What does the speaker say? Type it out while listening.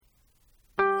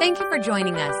Thank you for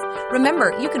joining us.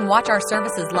 Remember, you can watch our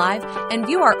services live and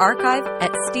view our archive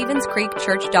at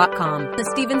StevensCreekChurch.com, the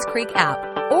Stevens Creek app,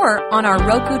 or on our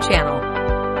Roku channel.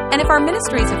 And if our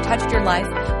ministries have touched your life,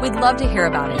 we'd love to hear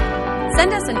about it.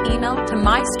 Send us an email to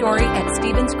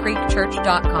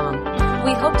mystory@StevensCreekChurch.com.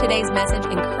 We hope today's message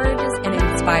encourages and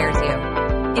inspires you.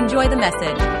 Enjoy the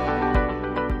message.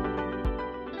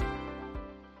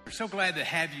 We're so glad to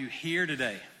have you here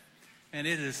today. And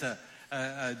it is a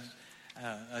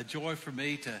joy for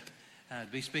me to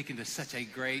be speaking to such a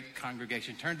great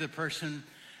congregation. Turn to the person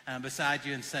beside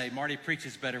you and say, Marty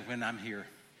preaches better when I'm here.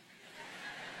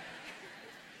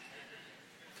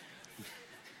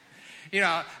 You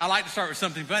know, I like to start with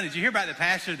something funny. Did you hear about the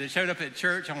pastor that showed up at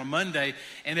church on a Monday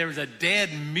and there was a dead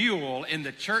mule in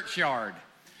the churchyard?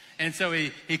 And so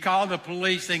he called the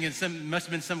police thinking must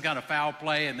have been some kind of foul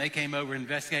play, and they came over and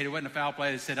investigated. It wasn't a foul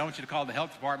play. They said, I want you to call the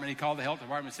health department. He called the health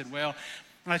department and said, well,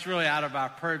 that's really out of our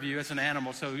purview. It's an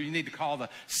animal, so you need to call the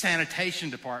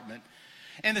sanitation department.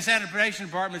 And the sanitation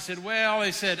department said, well,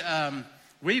 they said,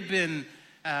 we've been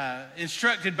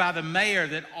instructed by the mayor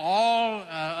that all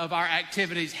of our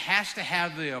activities has to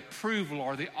have the approval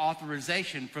or the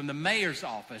authorization from the mayor's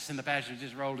office. And the pastor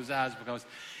just rolled his eyes because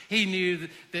he knew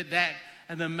that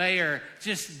and the mayor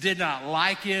just did not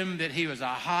like him, that he was a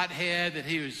hothead, that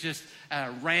he was just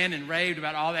ran and raved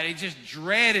about all that. He just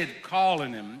dreaded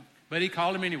calling him. But he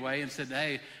called him anyway and said,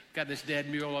 hey, got this dead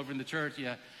mule over in the church.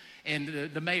 Yeah.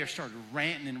 And the mayor started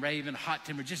ranting and raving, hot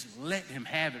temper, just let him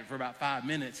have it for about 5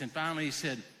 minutes. And finally he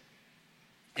said,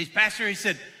 Pastor, he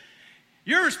said,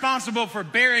 you're responsible for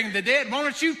burying the dead. Why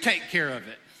don't you take care of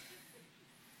it?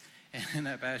 And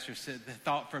that pastor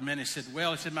thought for a minute, said,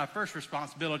 well, he said, my first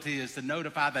responsibility is to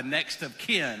notify the next of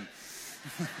kin.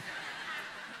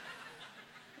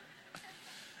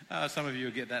 Some of you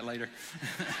will get that later.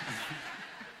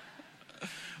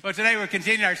 Well, today we're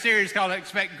continuing our series called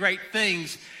Expect Great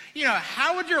Things. You know,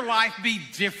 how would your life be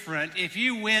different if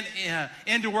you went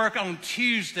into work on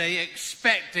Tuesday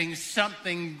expecting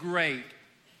something great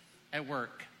at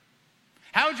work?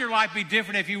 How would your life be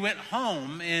different if you went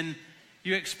home and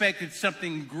you expected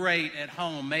something great at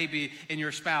home, maybe in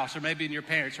your spouse, or maybe in your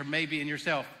parents, or maybe in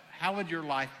yourself? How would your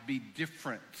life be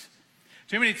different?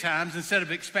 Too many times, instead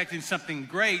of expecting something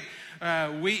great,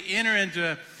 we enter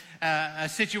into a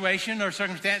situation or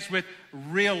circumstance with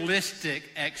realistic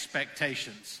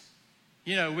expectations.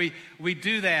 You know, we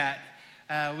do that.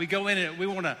 We go in and we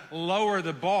want to lower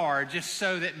the bar just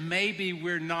so that maybe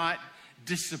we're not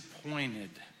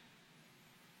disappointed.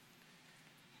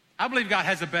 I believe God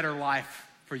has a better life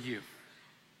for you.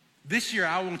 This year,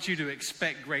 I want you to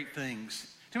expect great things.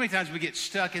 Too many times we get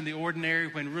stuck in the ordinary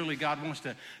when really God wants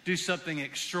to do something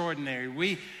extraordinary.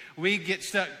 We get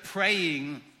stuck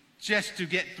praying just to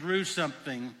get through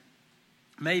something,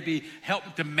 maybe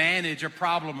help to manage a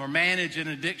problem or manage an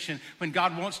addiction when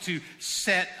God wants to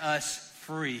set us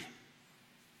free.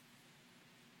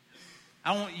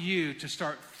 I want you to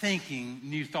start thinking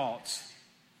new thoughts.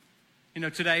 You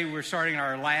know, today we're starting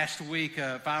our last week,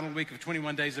 final week of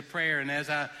 21 days of prayer. And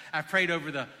as I prayed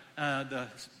over the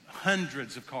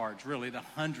hundreds of cards, really the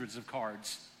hundreds of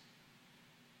cards.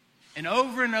 And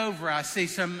over I see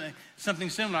something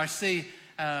similar. I see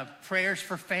prayers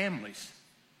for families.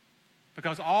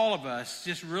 Because all of us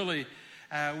just really,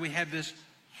 we have this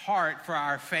heart for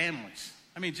our families.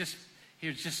 I mean,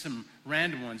 here's just some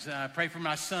random ones. I pray for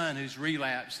my son who's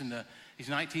relapsed and he's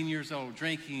 19 years old,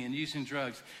 drinking and using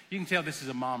drugs. You can tell this is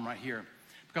a mom right here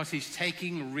because he's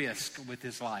taking risk with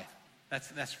his life.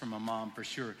 That's from a mom for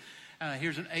sure.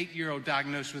 Here's an 8-year-old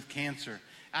diagnosed with cancer.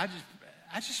 I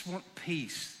just want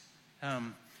peace.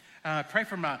 Pray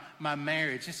for my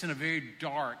marriage. It's in a very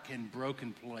dark and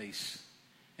broken place.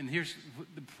 And here's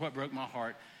what broke my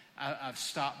heart. I've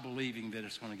stopped believing that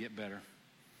it's going to get better.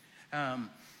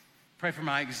 Pray for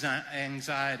my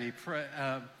anxiety.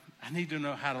 I need to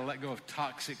know how to let go of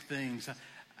toxic things. I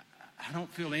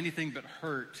don't feel anything but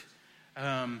hurt.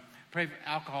 Pray for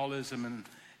alcoholism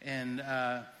and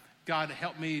God,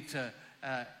 help me to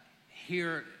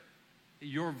hear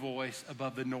your voice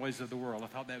above the noise of the world. I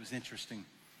thought that was interesting.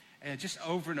 And just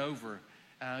over and over,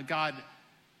 God,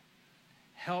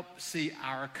 help see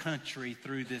our country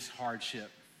through this hardship.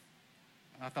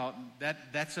 I thought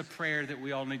that's a prayer that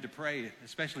we all need to pray,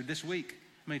 especially this week.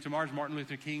 I mean, tomorrow's Martin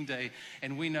Luther King Day,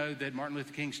 and we know that Martin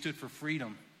Luther King stood for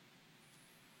freedom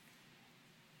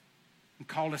and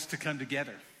called us to come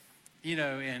together. You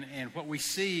know, and what we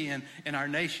see in our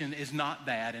nation is not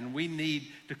that, and we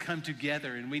need to come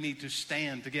together, and we need to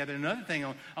stand together. Another thing,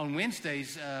 on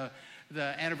Wednesdays,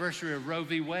 the anniversary of Roe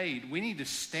v. Wade, we need to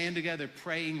stand together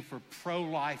praying for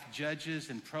pro-life judges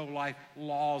and pro-life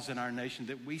laws in our nation,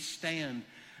 that we stand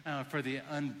for the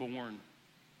unborn.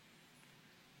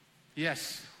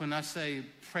 Yes, when I say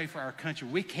pray for our country,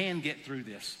 we can get through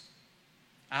this.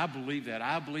 I believe that.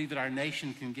 I believe that our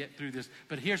nation can get through this.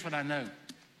 But here's what I know.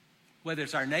 Whether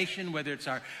it's our nation, whether it's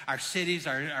our cities,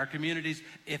 our communities,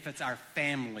 if it's our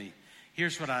family,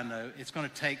 here's what I know. It's going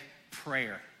to take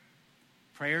prayer.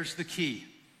 Prayer's the key.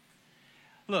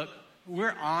 Look,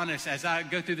 we're honest. As I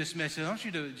go through this message, I want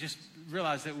you to just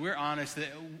realize that we're honest, that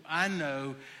I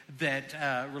know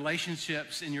that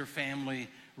relationships in your family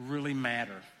really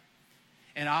matter.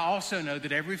 And I also know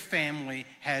that every family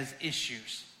has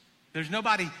issues. There's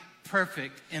nobody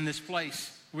perfect in this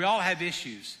place. We all have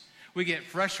issues. We get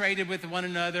frustrated with one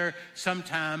another.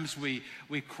 Sometimes we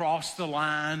cross the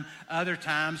line. Other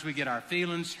times we get our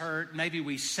feelings hurt. Maybe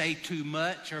we say too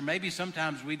much, or maybe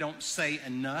sometimes we don't say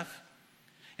enough.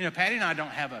 You know, Patty and I don't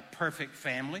have a perfect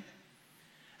family.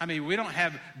 I mean, we don't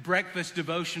have breakfast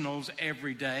devotionals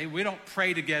every day. We don't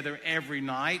pray together every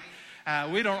night.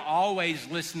 We don't always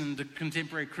listen to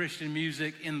contemporary Christian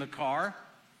music in the car.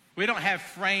 We don't have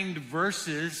framed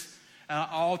verses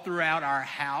all throughout our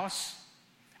house.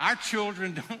 Our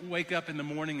children don't wake up in the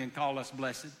morning and call us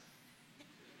blessed.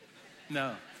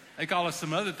 No, they call us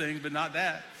some other things, but not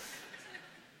that.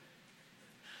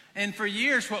 And for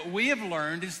years, what we have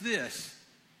learned is this,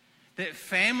 that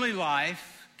family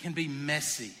life can be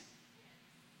messy,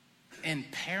 and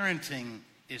parenting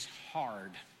is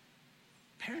hard.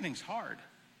 Parenting's hard.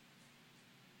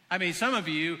 I mean, some of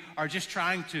you are just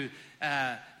trying to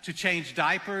change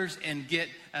diapers and get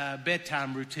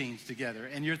bedtime routines together.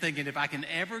 And you're thinking, if I can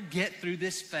ever get through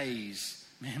this phase,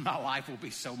 man, my life will be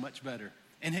so much better.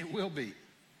 And it will be.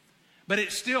 But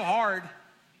it's still hard.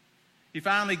 You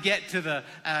finally get to the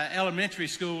elementary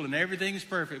school and everything's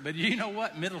perfect. But you know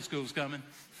what? Middle school's coming.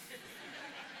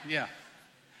 Yeah.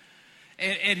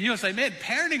 And you'll say, man,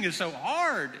 parenting is so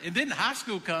hard. And then high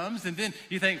school comes, and then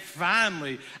you think,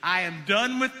 finally, I am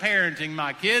done with parenting.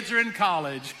 My kids are in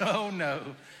college. Oh, no,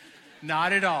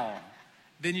 not at all.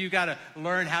 Then you got to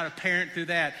learn how to parent through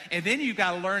that. And then you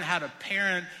got to learn how to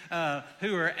parent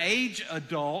who are age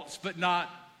adults, but not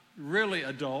really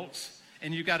adults.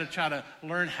 And you got to try to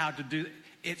learn how to do it.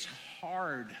 It's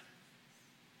hard.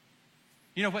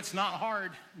 You know what's not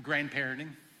hard? Grandparenting.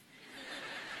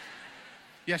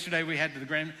 Yesterday we had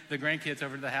the grandkids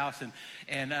over to the house,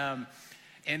 and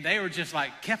they were just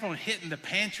like kept on hitting the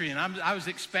pantry, and I was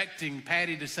expecting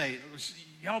Patty to say,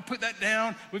 y'all put that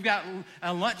down. We've got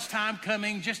a lunchtime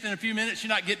coming just in a few minutes. You're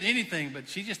not getting anything, but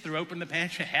she just threw open the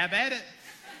pantry. Have at it.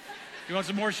 You want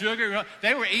some more sugar?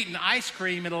 They were eating ice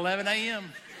cream at 11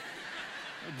 a.m.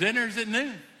 Dinner's at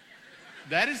noon.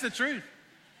 That is the truth.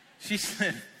 She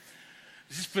said,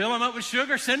 just fill them up with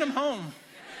sugar, send them home.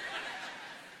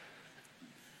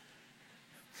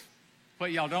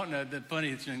 What y'all don't know, the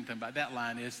funniest thing about that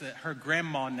line is that her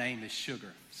grandma name is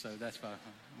Sugar. So that's why.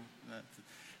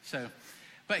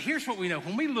 But here's what we know.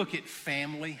 When we look at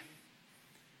family,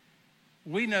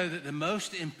 we know that the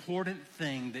most important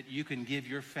thing that you can give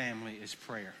your family is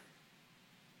prayer.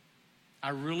 I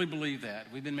really believe that.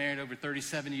 We've been married over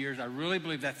 37 years. I really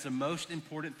believe that's the most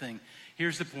important thing.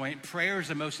 Here's the point. Prayer is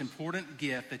the most important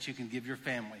gift that you can give your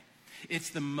family. It's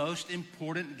the most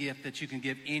important gift that you can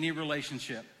give any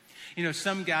relationship. You know,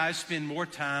 some guys spend more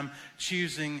time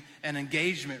choosing an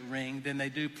engagement ring than they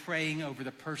do praying over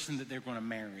the person that they're going to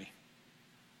marry.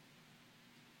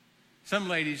 Some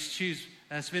ladies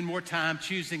spend more time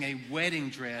choosing a wedding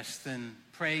dress than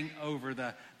praying over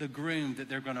the groom that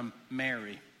they're going to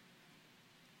marry.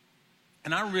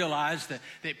 And I realize that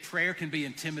prayer can be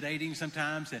intimidating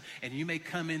sometimes, and you may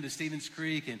come into Stevens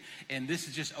Creek and this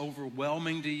is just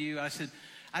overwhelming to you. I said,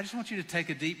 I just want you to take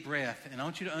a deep breath, and I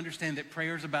want you to understand that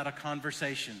prayer is about a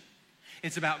conversation.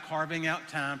 It's about carving out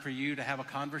time for you to have a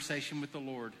conversation with the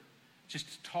Lord,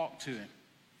 just to talk to Him.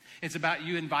 It's about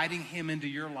you inviting Him into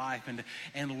your life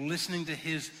and listening to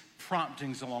His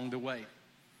promptings along the way.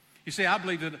 You see, I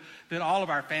believe that all of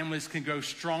our families can grow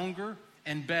stronger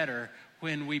and better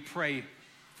when we pray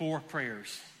 4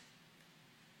 prayers.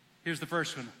 Here's the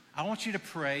first one. I want you to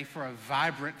pray for a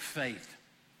vibrant faith.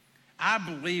 I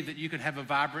believe that you can have a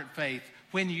vibrant faith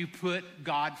when you put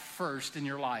God first in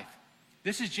your life.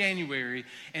 This is January,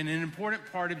 and an important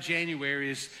part of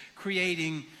January is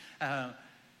creating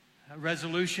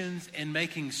resolutions and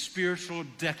making spiritual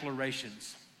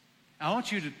declarations. I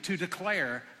want you to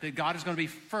declare that God is going to be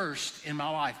first in my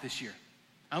life this year.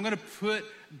 I'm going to put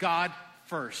God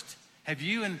first. Have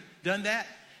you done that?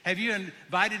 Have you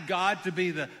invited God to be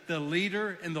the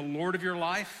leader and the Lord of your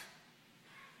life?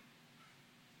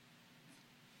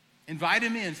 Invite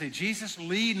him in. Say, Jesus,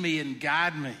 lead me and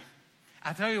guide me.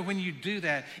 I tell you, when you do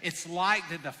that, it's like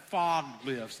that the fog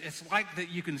lifts. It's like that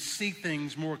you can see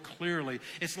things more clearly.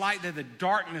 It's like that the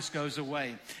darkness goes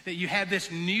away, that you have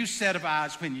this new set of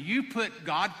eyes. When you put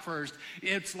God first,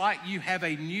 it's like you have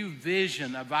a new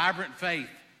vision, a vibrant faith.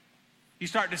 You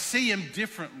start to see him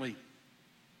differently.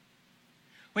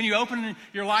 When you open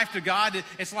your life to God,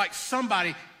 it's like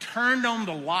somebody turned on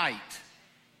the light.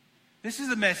 This is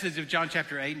the message of John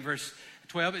chapter 8 and verse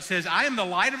 12. It says, I am the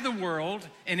light of the world,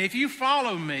 and if you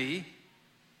follow me,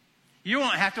 you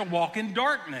won't have to walk in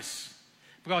darkness,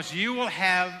 because you will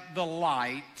have the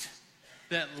light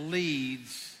that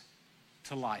leads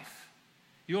to life.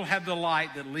 You'll have the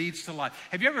light that leads to life.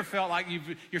 Have you ever felt like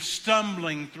you're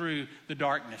stumbling through the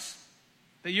darkness?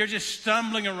 That you're just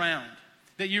stumbling around?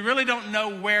 That you really don't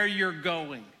know where you're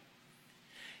going?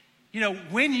 You know,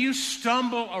 when you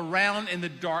stumble around in the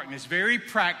darkness, very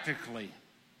practically,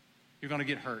 you're going to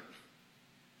get hurt.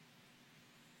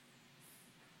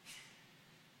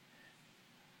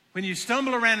 When you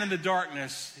stumble around in the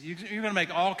darkness, you're going to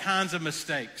make all kinds of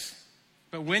mistakes.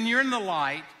 But when you're in the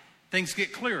light, things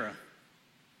get clearer.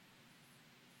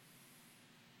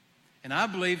 And I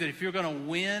believe that if you're going to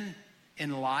win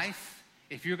in life,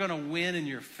 if you're going to win in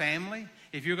your family,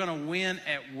 if you're going to win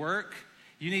at work,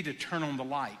 you need to turn on the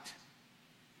light.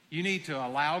 You need to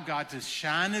allow God to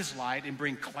shine his light and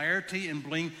bring clarity and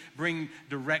bring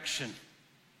direction.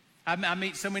 I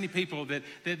meet so many people that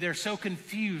they're so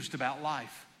confused about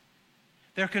life.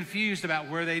 They're confused about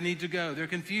where they need to go. They're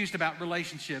confused about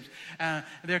relationships.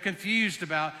 They're confused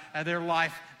about their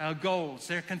life goals.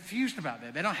 They're confused about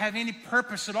that. They don't have any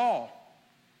purpose at all.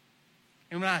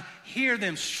 And when I hear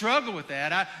them struggle with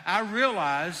that, I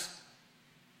realize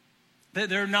that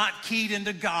they're not keyed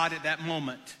into God at that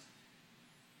moment.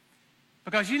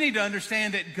 Because you need to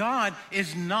understand that God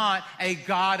is not a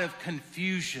God of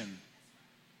confusion,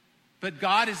 but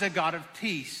God is a God of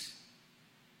peace.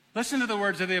 Listen to the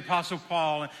words of the Apostle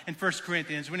Paul in 1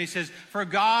 Corinthians when he says, for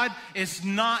God is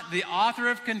not the author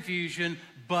of confusion,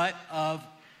 but of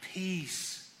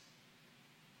peace.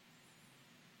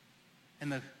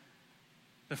 And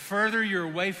the further you're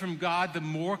away from God, the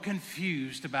more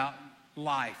confused about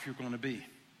life you're going to be.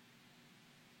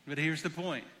 But here's the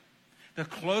point. The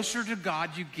closer to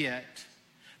God you get,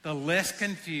 the less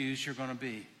confused you're going to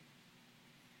be.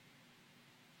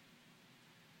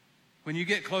 When you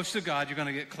get close to God, you're going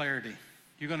to get clarity.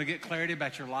 You're going to get clarity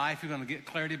about your life. You're going to get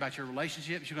clarity about your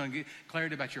relationships. You're going to get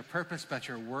clarity about your purpose, about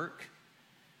your work.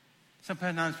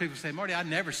 Sometimes people say, Marty, I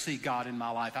never see God in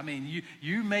my life. I mean,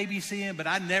 you maybe see him, but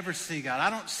I never see God. I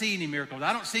don't see any miracles.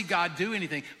 I don't see God do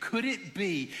anything. Could it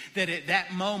be that at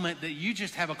that moment that you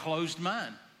just have a closed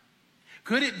mind?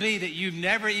 Could it be that you've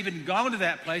never even gone to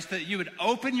that place, that you would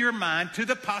open your mind to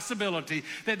the possibility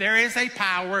that there is a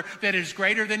power that is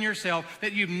greater than yourself,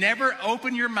 that you've never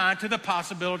opened your mind to the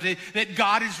possibility that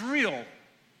God is real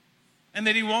and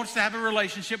that he wants to have a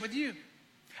relationship with you?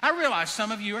 I realize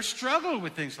some of you are struggling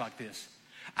with things like this.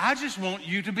 I just want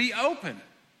you to be open.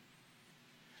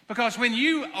 Because when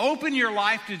you open your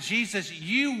life to Jesus,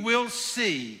 you will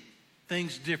see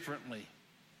things differently.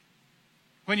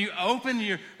 When you open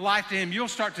your life to him, you'll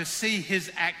start to see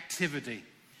his activity.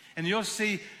 And you'll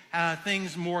see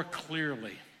things more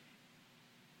clearly.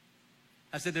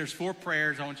 I said there's 4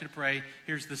 prayers I want you to pray.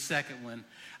 Here's the second one.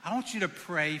 I want you to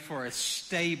pray for a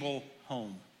stable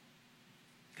home.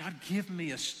 God, give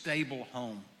me a stable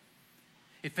home.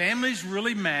 If families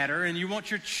really matter and you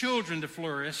want your children to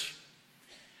flourish,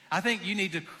 I think you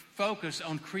need to focus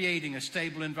on creating a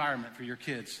stable environment for your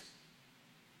kids.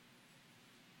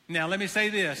 Now, let me say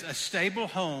this. A stable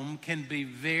home can be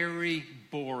very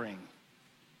boring.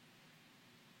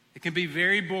 It can be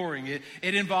very boring.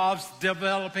 It involves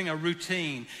developing a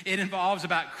routine. It involves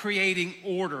about creating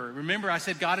order. Remember, I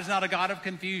said God is not a God of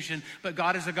confusion, but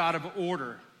God is a God of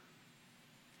order.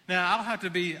 Now, I'll have to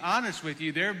be honest with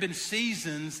you. There have been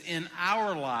seasons in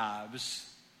our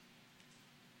lives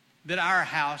that our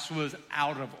house was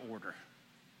out of order,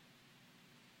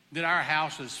 that our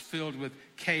house was filled with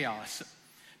chaos.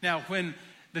 Now, when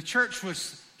the church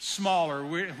was smaller,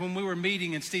 when we were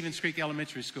meeting in Stevens Creek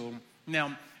Elementary School,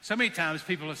 now, so many times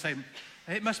people will say,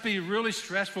 it must be really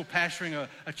stressful pastoring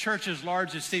a church as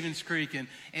large as Stevens Creek,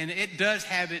 and it does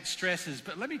have its stresses.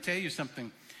 But let me tell you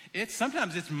something.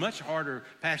 Sometimes it's much harder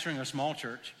pastoring a small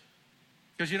church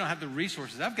because you don't have the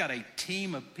resources. I've got a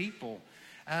team of people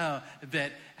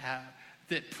that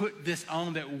put this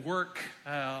on, that work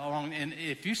along. And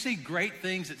if you see great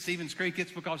things at Stevens Creek,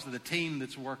 it's because of the team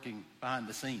that's working behind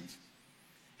the scenes.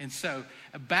 And so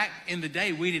back in the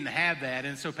day, we didn't have that.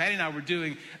 And so Patty and I were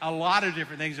doing a lot of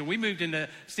different things. And we moved into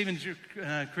Stevens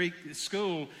Creek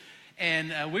School,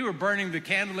 and we were burning the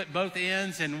candle at both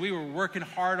ends, and we were working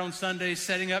hard on Sundays,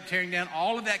 setting up, tearing down,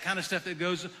 all of that kind of stuff that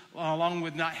goes along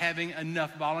with not having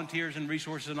enough volunteers and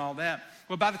resources and all that.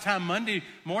 Well, by the time Monday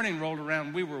morning rolled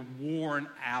around, we were worn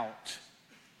out.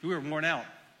 We were worn out.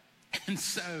 And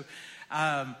so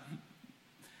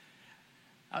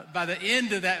by the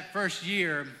end of that first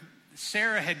year,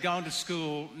 Sarah had gone to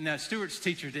school. Now, Stuart's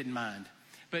teacher didn't mind,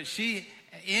 but she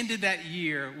ended that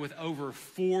year with over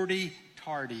 40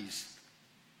 tardies.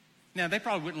 Now, they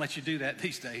probably wouldn't let you do that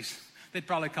these days. They'd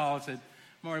probably call and say,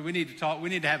 Maury, we need to talk. We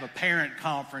need to have a parent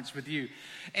conference with you.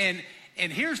 And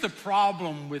here's the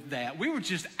problem with that. We were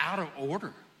just out of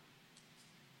order.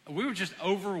 We were just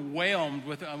overwhelmed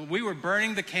with, we were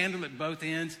burning the candle at both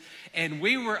ends, and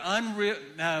we were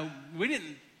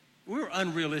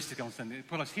unrealistic on Sunday.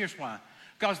 Here's why.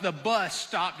 Because the bus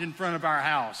stopped in front of our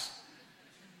house.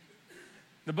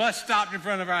 The bus stopped in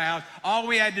front of our house. All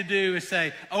we had to do is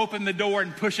say, open the door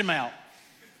and push them out.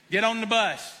 Get on the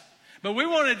bus. But we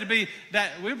wanted to be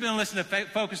that, we've been listening to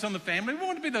Focus on the Family. We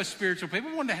wanted to be those spiritual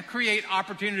people. We wanted to create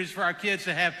opportunities for our kids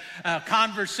to have a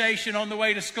conversation on the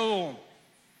way to school.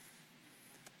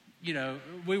 You know,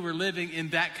 we were living in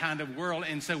that kind of world,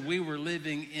 and so we were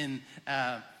living in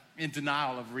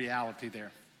denial of reality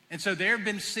there. And so there have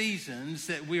been seasons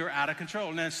that we are out of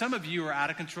control. Now, some of you are out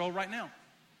of control right now.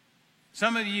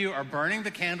 Some of you are burning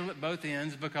the candle at both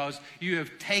ends because you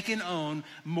have taken on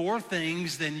more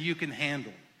things than you can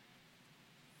handle.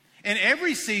 In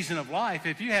every season of life,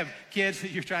 if you have kids that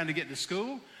you're trying to get to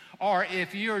school, or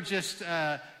if you're just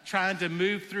trying to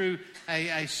move through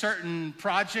a certain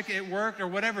project at work or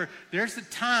whatever, there's the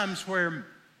times where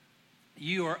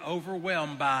you are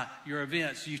overwhelmed by your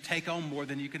events. You take on more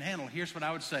than you can handle. Here's what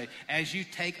I would say. As you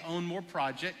take on more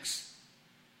projects,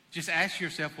 just ask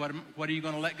yourself, what are you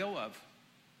going to let go of?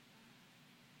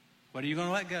 What are you going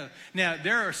to let go? Now,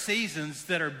 there are seasons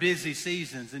that are busy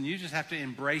seasons, and you just have to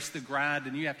embrace the grind,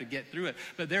 and you have to get through it.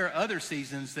 But there are other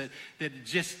seasons that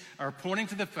just are pointing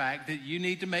to the fact that you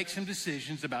need to make some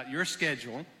decisions about your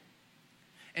schedule.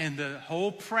 And the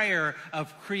whole prayer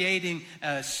of creating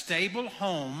a stable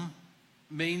home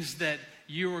means that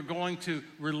you are going to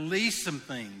release some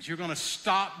things. You're going to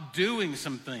stop doing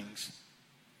some things.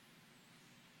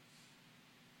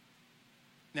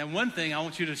 Now, one thing I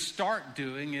want you to start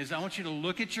doing is I want you to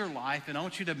look at your life, and I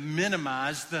want you to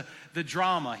minimize the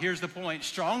drama. Here's the point.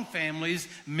 Strong families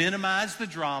minimize the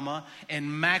drama and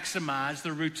maximize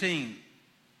the routine.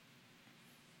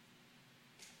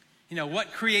 You know,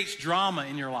 what creates drama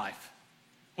in your life?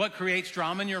 What creates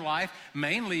drama in your life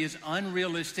mainly is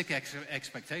unrealistic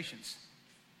expectations.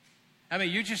 I mean,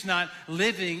 you're just not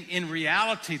living in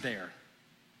reality there.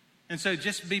 And so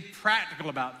just be practical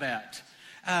about that.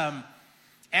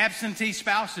 Absentee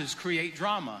spouses create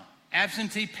drama.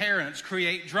 Absentee parents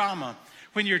create drama.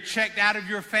 When you're checked out of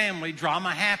your family,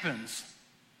 drama happens.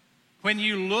 When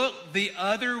you look the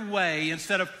other way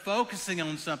instead of focusing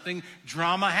on something,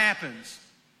 drama happens.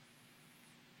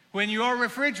 When your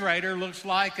refrigerator looks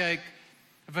like a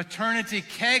fraternity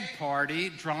keg party,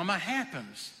 drama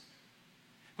happens.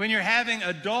 When you're having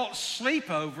adult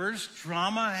sleepovers,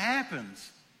 drama happens.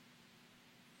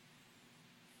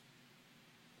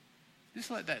 Just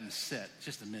let that sit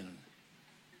just a minute.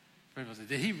 People say,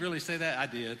 did he really say that? I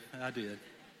did.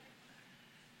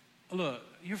 Look,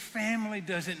 your family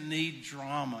doesn't need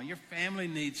drama. Your family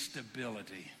needs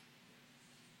stability.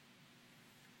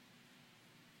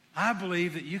 I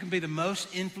believe that you can be the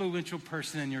most influential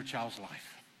person in your child's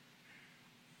life.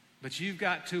 But you've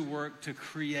got to work to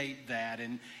create that.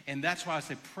 And that's why I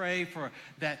say pray for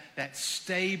that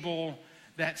stable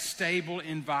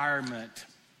environment.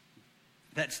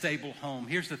 That stable home.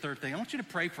 Here's the third thing. I want you to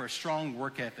pray for a strong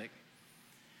work ethic.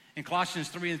 In Colossians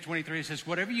 3:23, it says,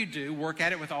 whatever you do, work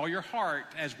at it with all your heart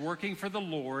as working for the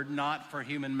Lord, not for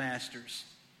human masters.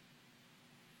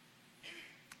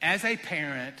 As a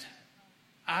parent,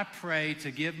 I pray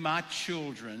to give my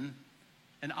children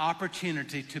an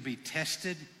opportunity to be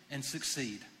tested and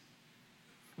succeed.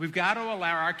 We've got to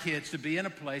allow our kids to be in a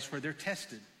place where they're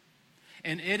tested.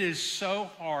 And it is so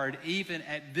hard, even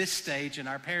at this stage in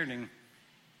our parenting,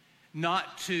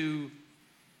 not to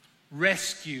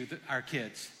rescue our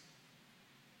kids.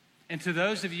 And to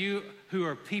those of you who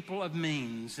are people of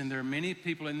means, and there are many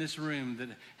people in this room that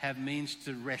have means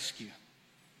to rescue,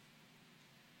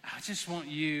 I just want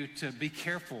you to be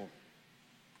careful.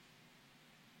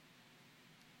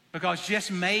 Because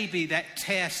just maybe that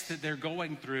test that they're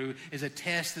going through is a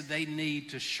test that they need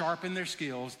to sharpen their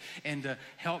skills and to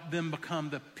help them become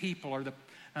the people or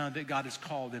that God has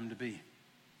called them to be.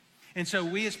 And so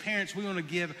we as parents, we want to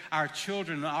give our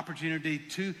children the opportunity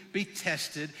to be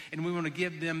tested, and we want to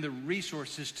give them the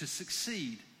resources to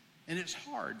succeed. And it's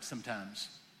hard sometimes.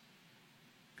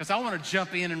 Because I want to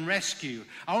jump in and rescue.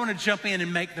 I want to jump in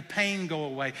and make the pain go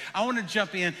away. I want to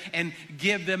jump in and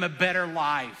give them a better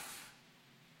life.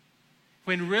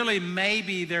 When really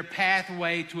maybe their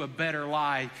pathway to a better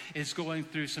life is going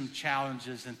through some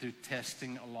challenges and through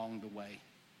testing along the way.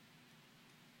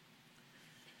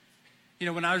 You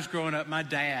know, when I was growing up, my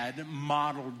dad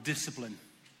modeled discipline.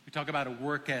 We talk about a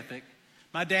work ethic.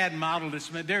 My dad modeled this.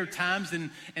 There are times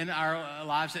in our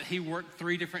lives that he worked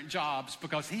 3 different jobs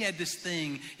because he had this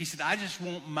thing. He said, I just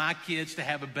want my kids to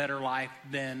have a better life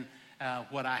than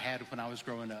what I had when I was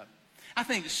growing up. I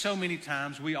think so many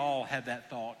times we all have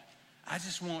that thought. I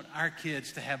just want our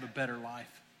kids to have a better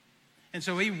life. And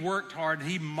so he worked hard and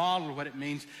he modeled what it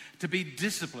means to be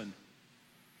disciplined.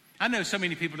 I know so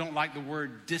many people don't like the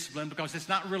word discipline because it's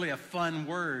not really a fun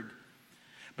word.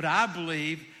 But I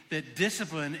believe that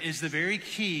discipline is the very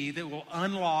key that will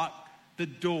unlock the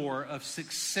door of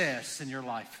success in your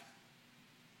life.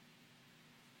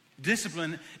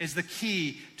 Discipline is the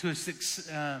key to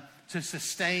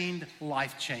sustained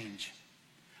life change.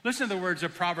 Listen to the words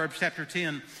of Proverbs chapter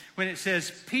 10 when it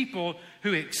says, people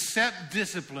who accept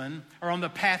discipline are on the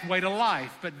pathway to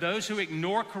life, but those who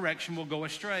ignore correction will go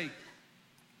astray.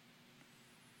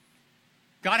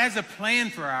 God has a plan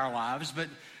for our lives,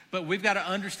 but we've got to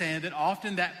understand that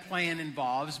often that plan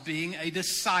involves being a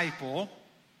disciple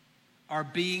or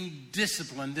being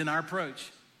disciplined in our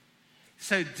approach.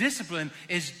 So discipline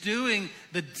is doing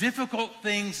the difficult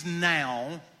things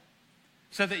now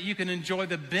so that you can enjoy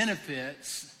the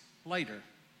benefits later.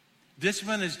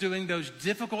 Discipline is doing those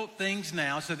difficult things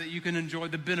now so that you can enjoy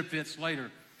the benefits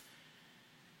later.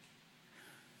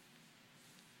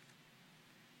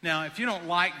 Now, if you don't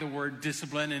like the word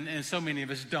discipline, and so many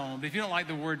of us don't, but if you don't like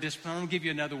the word discipline, I'm going to give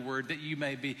you another word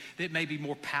that may be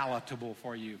more palatable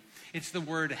for you. It's the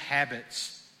word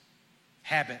habits.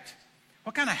 Habit.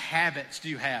 What kind of habits do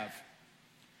you have?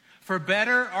 For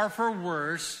better or for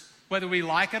worse, whether we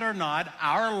like it or not,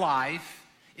 our life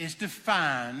is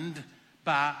defined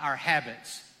by our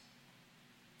habits.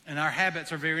 And our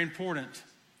habits are very important.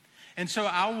 And so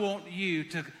I want you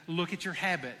to look at your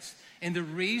habits. And the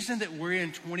reason that we're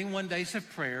in 21 days of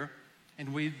prayer,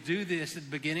 and we do this at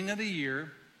the beginning of the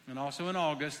year and also in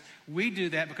August, we do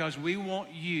that because we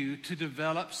want you to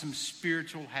develop some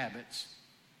spiritual habits.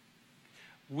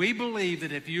 We believe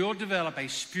that if you'll develop a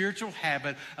spiritual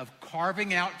habit of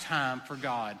carving out time for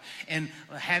God and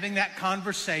having that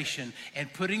conversation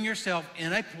and putting yourself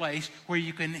in a place where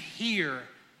you can hear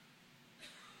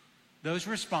those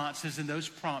responses and those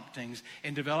promptings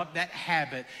and develop that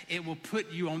habit, it will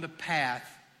put you on the path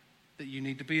that you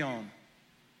need to be on.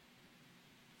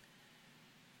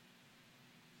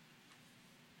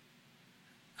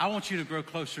 I want you to grow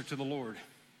closer to the Lord.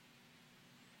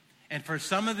 And for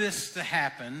some of this to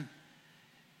happen,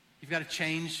 you've got to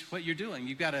change what you're doing.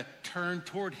 You've got to turn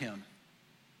toward Him.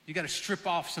 You've got to strip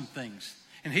off some things.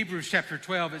 In Hebrews chapter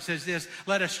 12, it says this,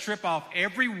 let us strip off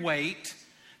every weight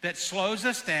that slows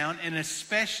us down, and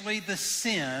especially the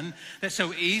sin that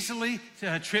so easily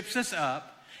trips us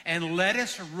up, and let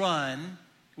us run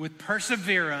with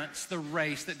perseverance the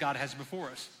race that God has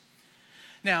before us.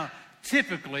 Now,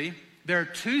 typically, there are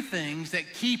 2 things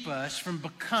that keep us from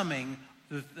becoming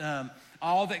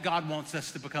all that God wants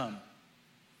us to become.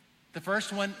 The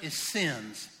first one is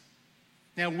sins.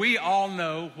 Now, we all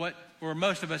know or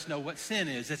most of us know what sin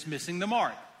is. It's missing the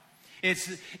mark.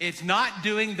 It's not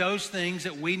doing those things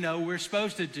that we know we're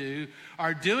supposed to do,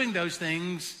 or doing those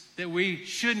things that we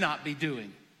should not be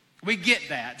doing. We get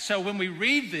that. So when we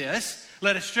read this,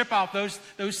 let us strip off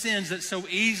those sins that so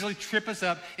easily trip us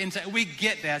up. We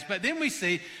get that. But then we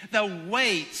see the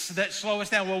weights that slow us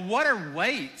down. Well, what are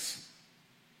weights?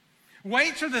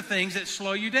 Weights are the things that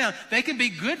slow you down. They can be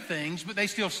good things, but they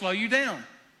still slow you down.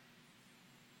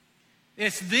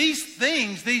 It's these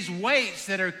things, these weights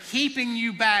that are keeping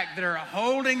you back, that are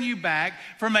holding you back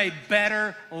from a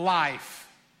better life.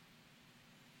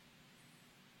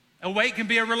 A weight can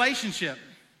be a relationship.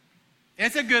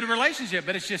 It's a good relationship,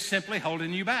 but it's just simply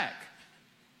holding you back.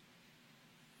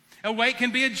 A weight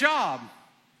can be a job.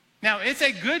 Now, it's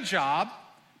a good job,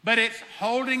 but it's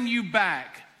holding you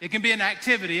back. It can be an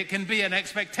activity. It can be an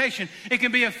expectation. It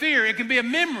can be a fear. It can be a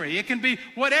memory. It can be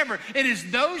whatever. It is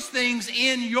those things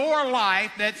in your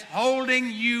life that's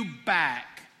holding you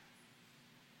back.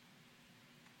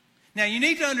 Now, you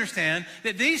need to understand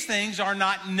that these things are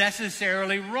not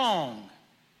necessarily wrong,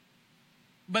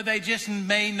 but they just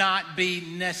may not be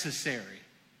necessary.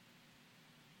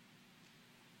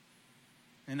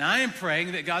 And I am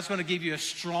praying that God's going to give you a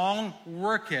strong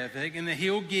work ethic and that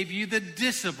He'll give you the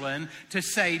discipline to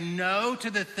say no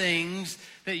to the things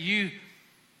that you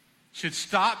should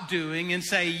stop doing and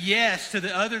say yes to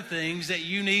the other things that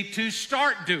you need to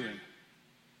start doing.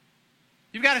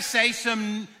 You've got to say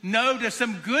some no to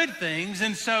some good things,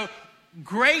 and so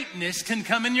greatness can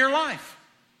come in your life.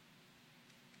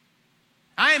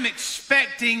 I am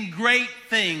expecting great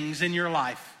things in your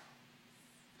life.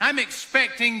 I'm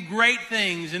expecting great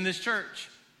things in this church.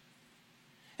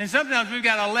 And sometimes we've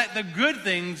got to let the good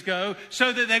things go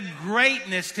so that the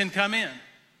greatness can come in.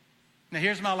 Now,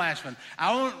 here's my last one.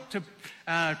 I want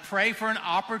to pray for an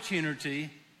opportunity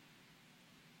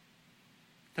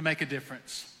to make a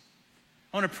difference.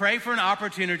 I want to pray for an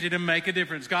opportunity to make a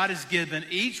difference. God has given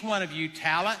each one of you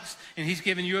talents, and He's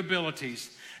given you abilities.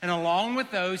 And along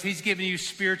with those, He's given you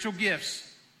spiritual gifts.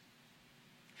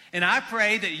 And I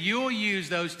pray that you'll use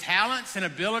those talents and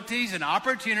abilities and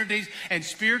opportunities and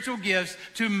spiritual gifts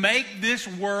to make this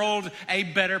world a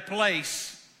better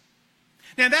place.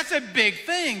 Now, that's a big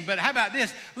thing, but how about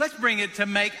this? Let's bring it to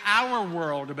make our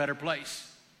world a better place.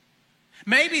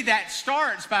 Maybe that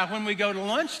starts by when we go to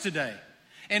lunch today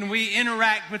and we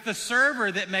interact with the server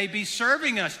that may be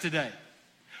serving us today.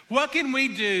 What can we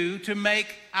do to make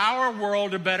our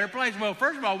world a better place? Well,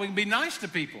 first of all, we can be nice to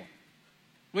people.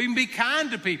 We can be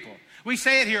kind to people. We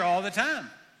say it here all the time.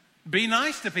 Be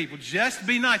nice to people. Just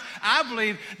be nice. I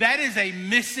believe that is a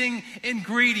missing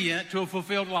ingredient to a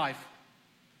fulfilled life.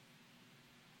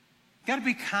 Got to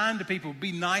be kind to people.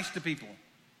 Be nice to people.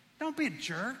 Don't be a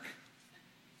jerk.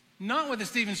 Not with a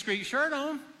Stevens Creek shirt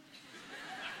on.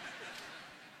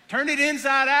 Turn it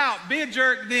inside out. Be a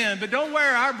jerk then. But don't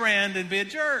wear our brand and be a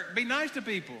jerk. Be nice to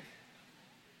people.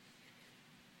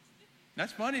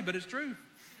 That's funny, but it's true.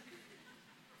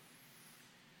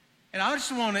 And I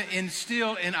just want to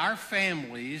instill in our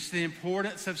families the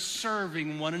importance of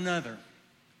serving one another.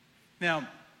 Now,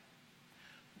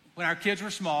 when our kids were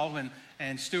small,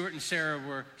 and Stuart and Sarah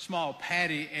were small,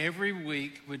 Patty every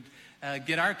week would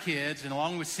get our kids, and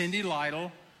along with Cindy Lytle,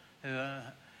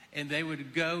 and they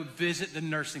would go visit the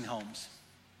nursing homes.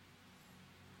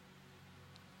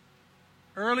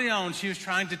 Early on, she was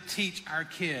trying to teach our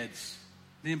kids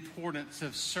the importance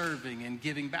of serving and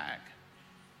giving back.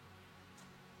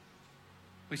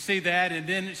 We see that, and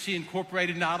then she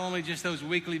incorporated not only just those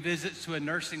weekly visits to a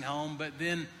nursing home, but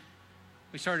then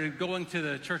we started going to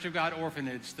the Church of God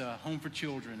Orphanage, the home for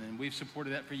children, and we've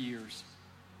supported that for years.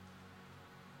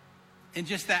 And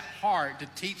just that heart to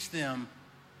teach them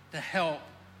to help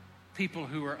people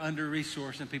who are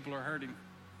under-resourced and people who are hurting.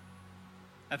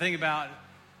 I think about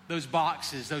those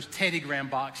boxes, those Teddy Graham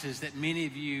boxes that many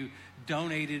of you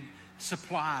donated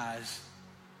supplies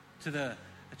to the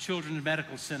Children's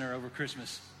Medical Center over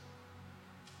Christmas.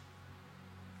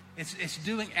 It's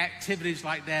doing activities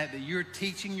like that you're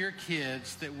teaching your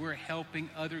kids that we're helping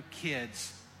other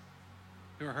kids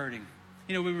who are hurting.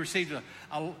 You know, we received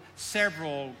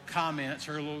several comments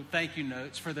or little thank you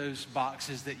notes for those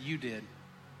boxes that you did.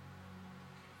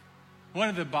 One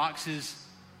of the boxes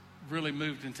really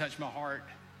moved and touched my heart.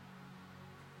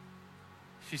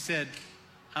 She said,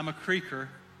 I'm a creeker,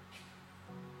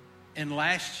 and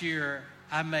last year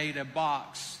I made a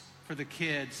box for the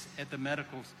kids at the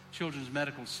Children's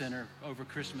Medical Center over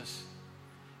Christmas,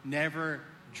 never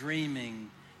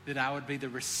dreaming that I would be the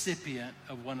recipient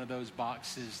of one of those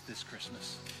boxes this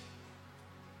Christmas.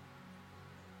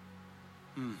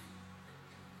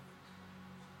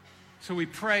 So we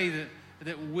pray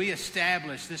that we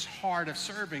establish this heart of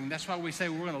serving. That's why we say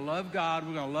we're going to love God,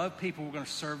 we're going to love people, we're going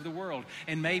to serve the world.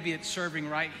 And maybe it's serving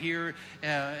right here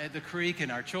at the Creek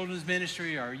in our children's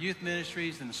ministry, our youth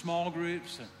ministries, and the small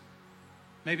groups.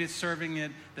 Maybe it's serving at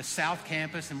the South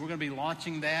Campus, and we're going to be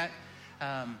launching that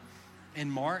in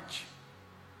March.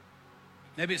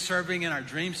 Maybe it's serving in our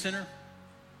Dream Center.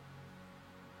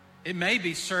 It may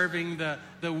be serving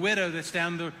the widow that's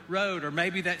down the road, or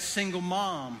maybe that single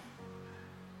mom.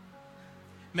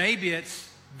 Maybe it's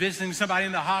visiting somebody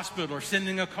in the hospital, or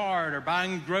sending a card, or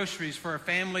buying groceries for a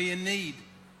family in need.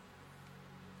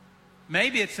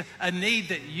 Maybe it's a need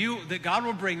that God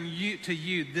will bring to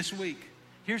you this week.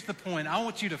 Here's the point. I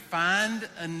want you to find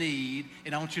a need,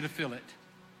 and I want you to fill it.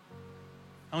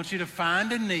 I want you to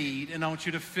find a need, and I want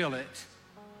you to fill it.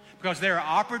 Because there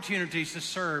are opportunities to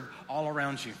serve all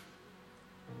around you.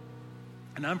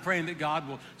 And I'm praying that God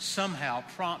will somehow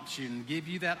prompt you and give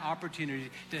you that opportunity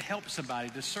to help somebody,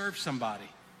 to serve somebody.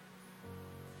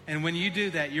 And when you do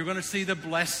that, you're going to see the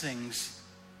blessings.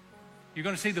 You're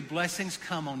going to see the blessings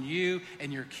come on you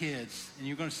and your kids. And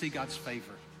you're going to see God's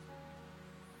favor.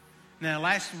 Now,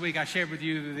 last week I shared with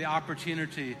you the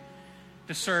opportunity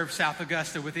to serve South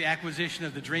Augusta with the acquisition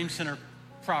of the Dream Center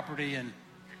property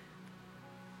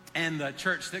and the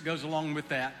church that goes along with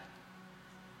that.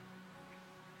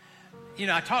 You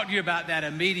know, I talked to you about that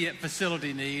immediate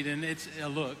facility need, and it's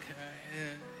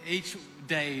each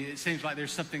day it seems like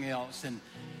there's something else, and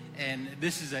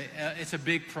this is it's a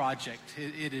big project.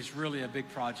 It is really a big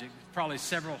project. Probably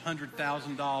several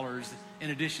 $100,000 in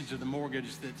addition to the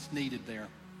mortgage that's needed there.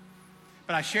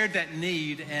 But I shared that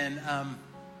need, and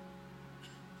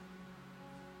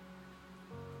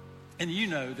you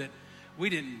know that we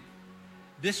didn't.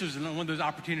 This was one of those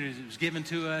opportunities that was given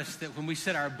to us, that when we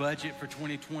set our budget for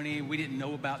 2020, we didn't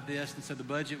know about this, and so the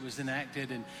budget was enacted,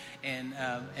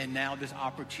 and now this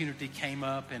opportunity came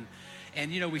up,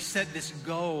 and you know, we set this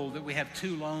goal that we have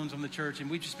 2 loans on the church,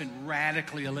 and we've just been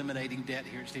radically eliminating debt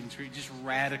here at Stevens Creek, just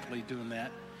radically doing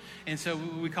that. And so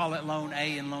we call it Loan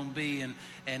A and Loan B,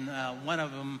 and one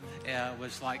of them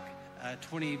was like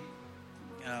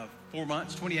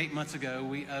 28 months ago,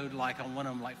 we owed like on one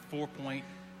of them like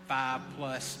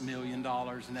 $4.5+ million,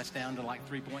 and that's down to like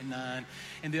 3.9.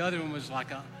 And the other one was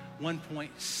like a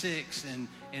 1.6, and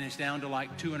it's down to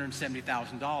like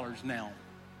 $270,000 now.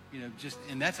 You know,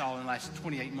 and that's all in the last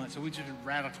 28 months. So we just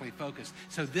radically focused.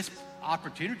 So this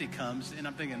opportunity comes, and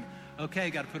I'm thinking, okay,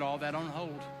 got to put all that on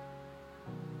hold.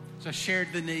 So I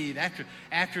shared the need.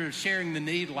 After sharing the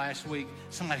need last week,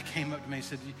 somebody came up to me and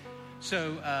said,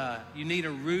 so you need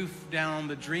a roof down on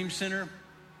the Dream Center? I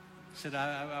said,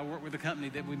 I work with a company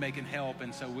that we can help,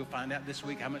 and so we'll find out this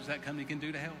week how much that company can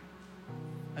do to help.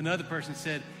 Another person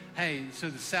said, hey, so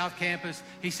the South Campus,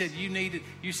 he said,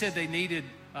 you said they needed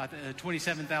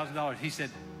 $27,000. He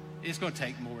said, it's going to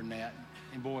take more than that.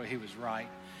 And boy, he was right.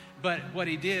 But what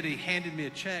he did, he handed me a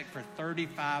check for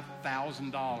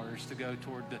 $35,000 to go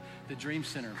toward the Dream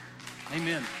Center.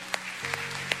 Amen.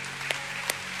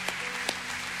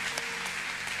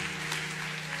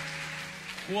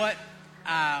 What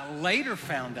I later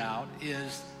found out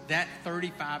is that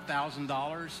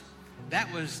 $35,000,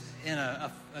 that was in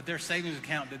their savings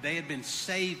account that they had been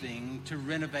saving to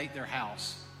renovate their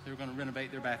house. They were going to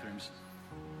renovate their bathrooms.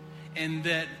 And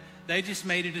that they just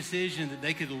made a decision that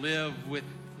they could live with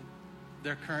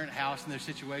their current house and their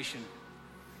situation.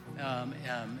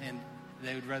 And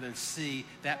they would rather see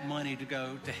that money to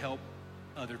go to help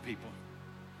other people.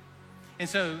 And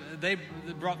so they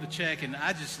brought the check, and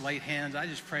I just laid hands. I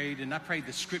just prayed, and I prayed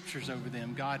the scriptures over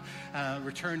them. God,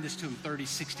 return this to them 30,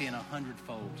 60, and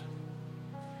 100-fold.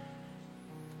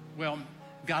 Well,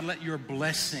 God, let your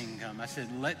blessing come. I said,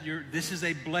 this is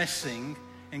a blessing,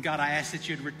 and God, I ask that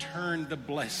you'd return the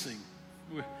blessing.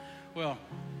 Well,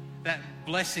 that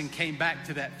blessing came back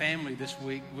to that family this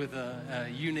week with a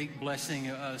unique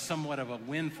blessing, somewhat of a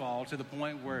windfall, to the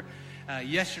point where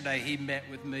yesterday he met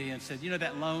with me and said, you know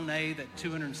that Loan A, that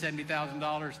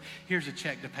 $270,000, here's a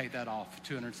check to pay that off,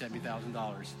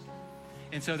 $270,000.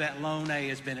 And so that Loan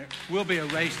A will be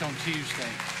erased on Tuesday.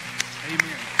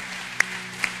 Amen.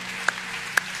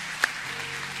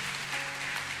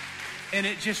 And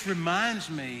it just reminds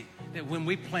me that when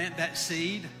we plant that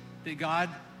seed, that God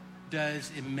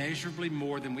does immeasurably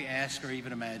more than we ask or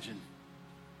even imagine.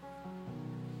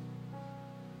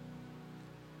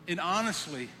 And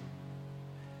honestly,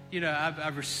 you know,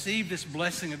 I've received this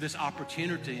blessing of this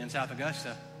opportunity in South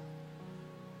Augusta.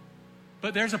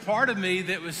 But there's a part of me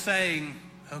that was saying,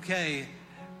 okay,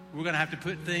 we're going to have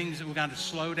to we're going to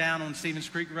slow down on Stevens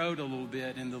Creek Road a little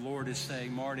bit. And the Lord is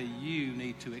saying, Marty, you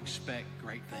need to expect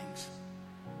great things.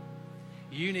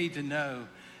 You need to know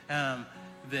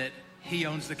that he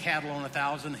owns the cattle on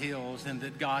 1,000 hills, and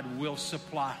that God will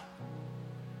supply.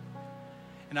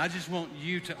 And I just want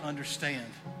you to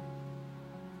understand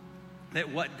that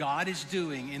what God is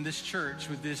doing in this church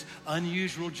with this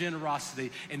unusual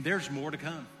generosity, and there's more to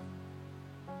come.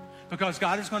 Because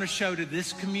God is going to show to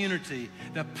this community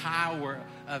the power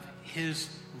of his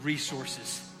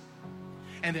resources.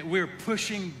 And that we're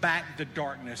pushing back the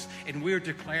darkness, and we're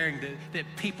declaring that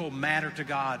people matter to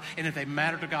God. And if they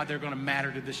matter to God, they're going to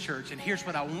matter to this church. And here's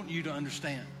what I want you to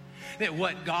understand. That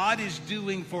what God is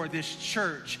doing for this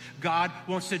church, God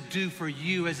wants to do for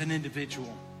you as an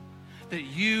individual. That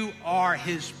you are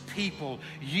his people.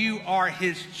 You are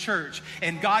his church.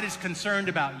 And God is concerned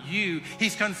about you.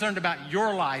 He's concerned about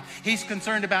your life. He's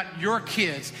concerned about your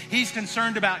kids. He's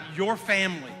concerned about your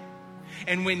family.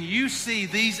 And when you see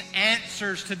these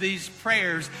answers to these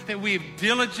prayers that we have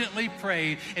diligently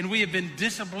prayed, and we have been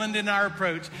disciplined in our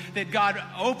approach, that God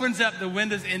opens up the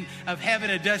windows of heaven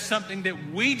and does something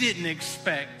that we didn't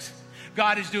expect.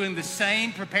 God is doing the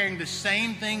same, preparing the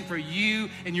same thing for you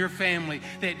and your family.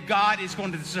 That God is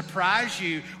going to surprise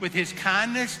you with His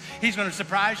kindness. He's going to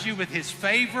surprise you with His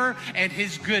favor and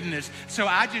His goodness. So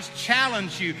I just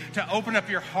challenge you to open up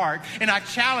your heart, and I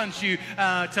challenge you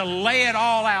to lay it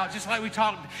all out, just like we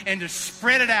talked, and to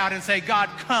spread it out and say, God,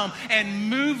 come and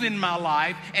move in my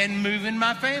life and move in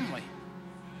my family.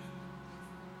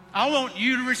 I want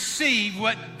you to receive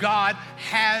what God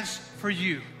has for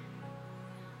you.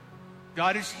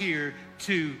 God is here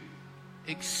to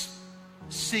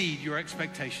exceed your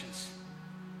expectations.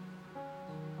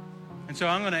 And so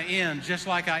I'm going to end just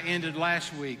like I ended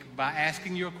last week by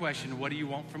asking you a question. What do you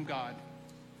want from God?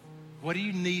 What do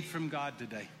you need from God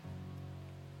today?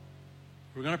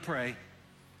 We're going to pray,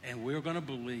 and we're going to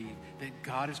believe that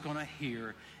God is going to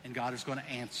hear and God is going to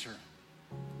answer.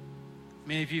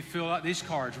 Many of you fill out these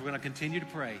cards. We're going to continue to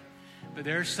pray. But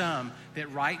there are some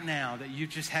that right now that you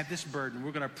just have this burden.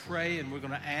 We're going to pray and we're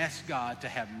going to ask God to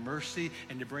have mercy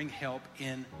and to bring help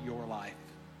in your life.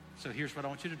 So here's what I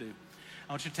want you to do.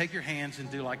 I want you to take your hands and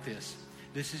do like this.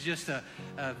 This is just a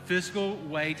physical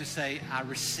way to say, I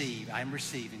receive. I'm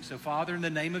receiving. So Father, in the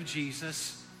name of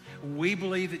Jesus, we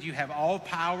believe that you have all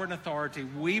power and authority.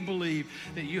 We believe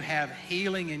that you have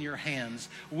healing in your hands.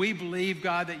 We believe,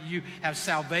 God, that you have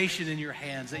salvation in your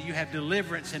hands, that you have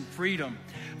deliverance and freedom.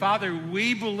 Father,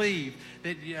 we believe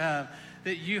that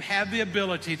you have the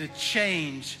ability to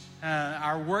change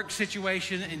our work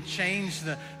situation and change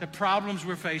the problems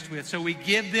we're faced with. So we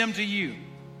give them to you.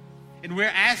 And we're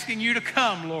asking you to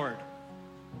come, Lord.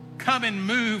 Come and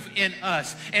move in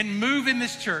us and move in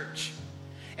this church.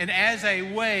 And as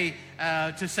a way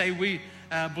to say we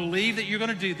believe that you're going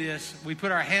to do this, we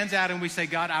put our hands out and we say,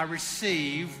 God, I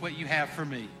receive what you have for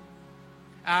me.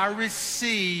 I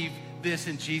receive this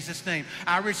in Jesus' name.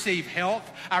 I receive health.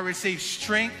 I receive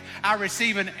strength. I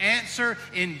receive an answer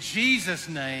in Jesus'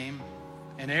 name.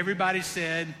 And everybody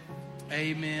said,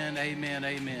 amen, amen,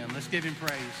 amen. Let's give him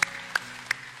praise.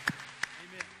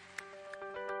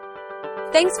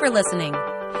 Amen. Thanks for listening.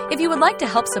 If you would like to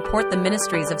help support the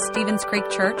ministries of Stevens Creek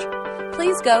Church,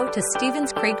 please go to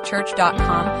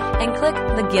StevensCreekChurch.com and click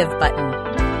the Give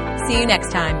button. See you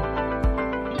next time.